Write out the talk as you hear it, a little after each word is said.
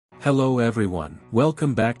Hello everyone,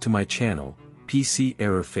 welcome back to my channel, PC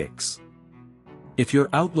Error Fix. If your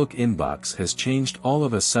Outlook inbox has changed all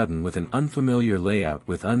of a sudden with an unfamiliar layout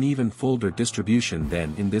with uneven folder distribution,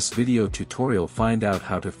 then in this video tutorial find out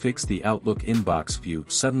how to fix the Outlook inbox view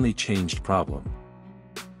suddenly changed problem.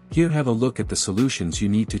 Here have a look at the solutions you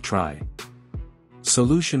need to try.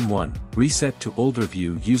 Solution 1, reset to older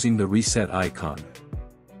view using the reset icon.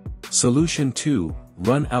 Solution 2,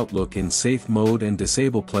 run Outlook in safe mode and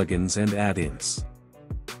disable plugins and add-ins.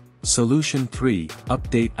 Solution 3,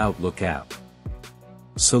 update Outlook app.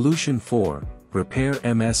 Solution 4, repair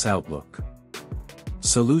MS Outlook.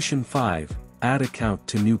 Solution 5, add account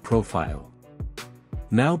to new profile.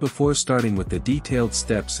 Now before starting with the detailed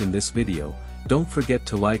steps in this video, don't forget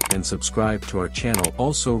to like and subscribe to our channel,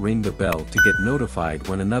 also ring the bell to get notified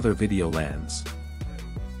when another video lands.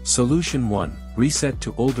 Solution 1, reset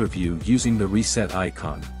to older view using the reset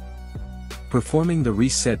icon. Performing the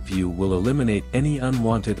reset view will eliminate any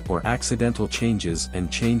unwanted or accidental changes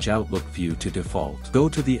and change Outlook view to default. Go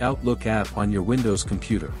to the Outlook app on your Windows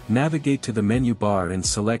computer. Navigate to the menu bar and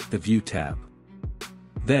select the View tab.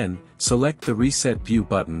 Then, select the Reset View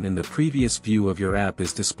button and the previous view of your app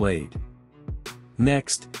is displayed.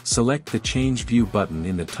 Next, select the Change View button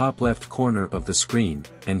in the top left corner of the screen,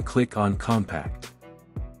 and click on Compact.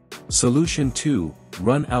 Solution 2,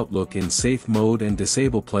 run Outlook in safe mode and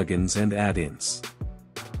disable plugins and add-ins.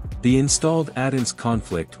 The installed add-ins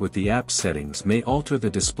conflict with the app settings may alter the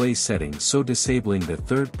display settings, so disabling the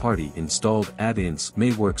third-party installed add-ins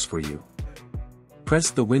may works for you. Press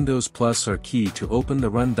the Windows plus R key to open the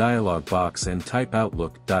Run dialog box and type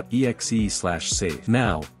outlook.exe/safe.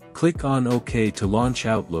 Now, click on OK to launch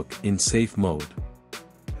Outlook in safe mode.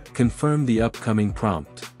 Confirm the upcoming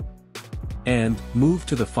prompt. And, move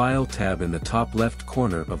to the File tab in the top left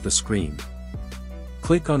corner of the screen.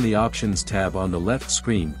 Click on the Options tab on the left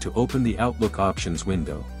screen to open the Outlook Options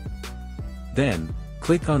window. Then,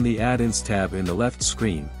 click on the Add-ins tab in the left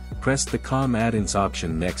screen, press the COM Add-ins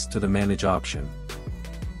option next to the Manage option.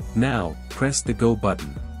 Now, press the Go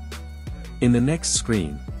button. In the next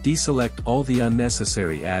screen, deselect all the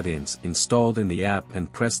unnecessary add-ins installed in the app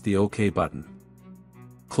and press the OK button.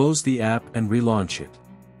 Close the app and relaunch it.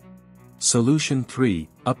 Solution 3,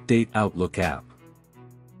 update Outlook app.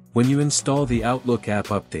 When you install the Outlook app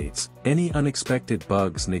updates, any unexpected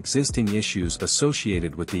bugs and existing issues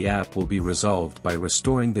associated with the app will be resolved by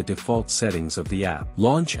restoring the default settings of the app.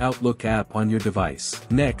 Launch Outlook app on your device.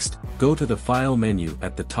 Next, go to the File menu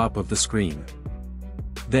at the top of the screen.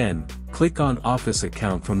 Then, click on Office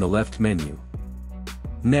account from the left menu.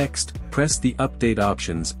 Next, press the Update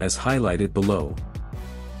options as highlighted below.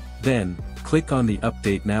 Then, click on the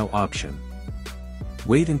Update Now option.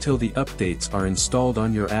 Wait until the updates are installed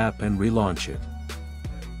on your app and relaunch it.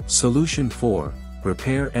 Solution 4,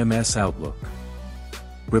 repair MS Outlook.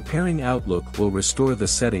 Repairing Outlook will restore the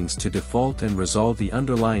settings to default and resolve the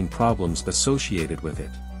underlying problems associated with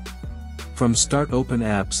it. From Start, open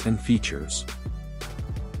Apps and Features.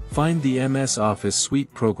 Find the MS Office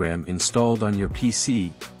Suite program installed on your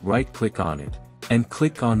PC, right-click on it, and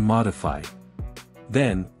click on Modify.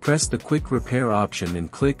 Then, press the Quick Repair option and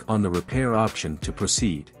click on the Repair option to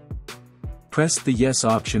proceed. Press the Yes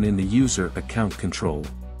option in the User Account Control.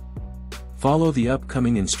 Follow the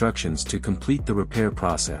upcoming instructions to complete the repair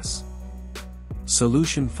process.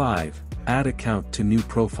 Solution 5, add account to new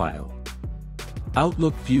profile.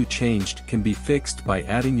 Outlook view changed can be fixed by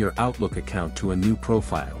adding your Outlook account to a new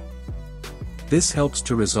profile. This helps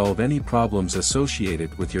to resolve any problems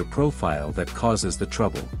associated with your profile that causes the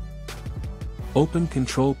trouble. Open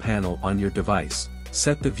Control Panel on your device,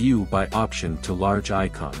 set the view by option to large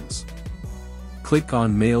icons. Click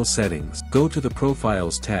on Mail Settings, go to the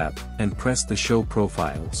Profiles tab, and press the Show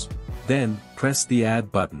Profiles. Then, press the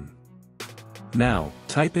Add button. Now,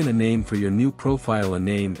 type in a name for your new profile,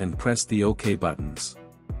 and press the OK buttons.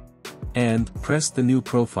 And, press the new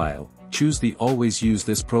profile, choose the Always Use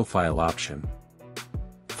This Profile option.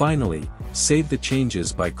 Finally, save the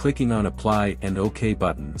changes by clicking on Apply and OK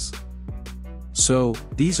buttons. So,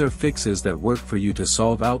 these are fixes that work for you to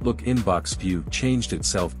solve Outlook inbox view changed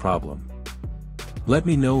itself problem. Let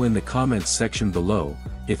me know in the comments section below,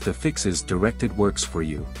 if the fixes directed works for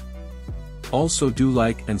you. Also do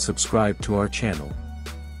like and subscribe to our channel.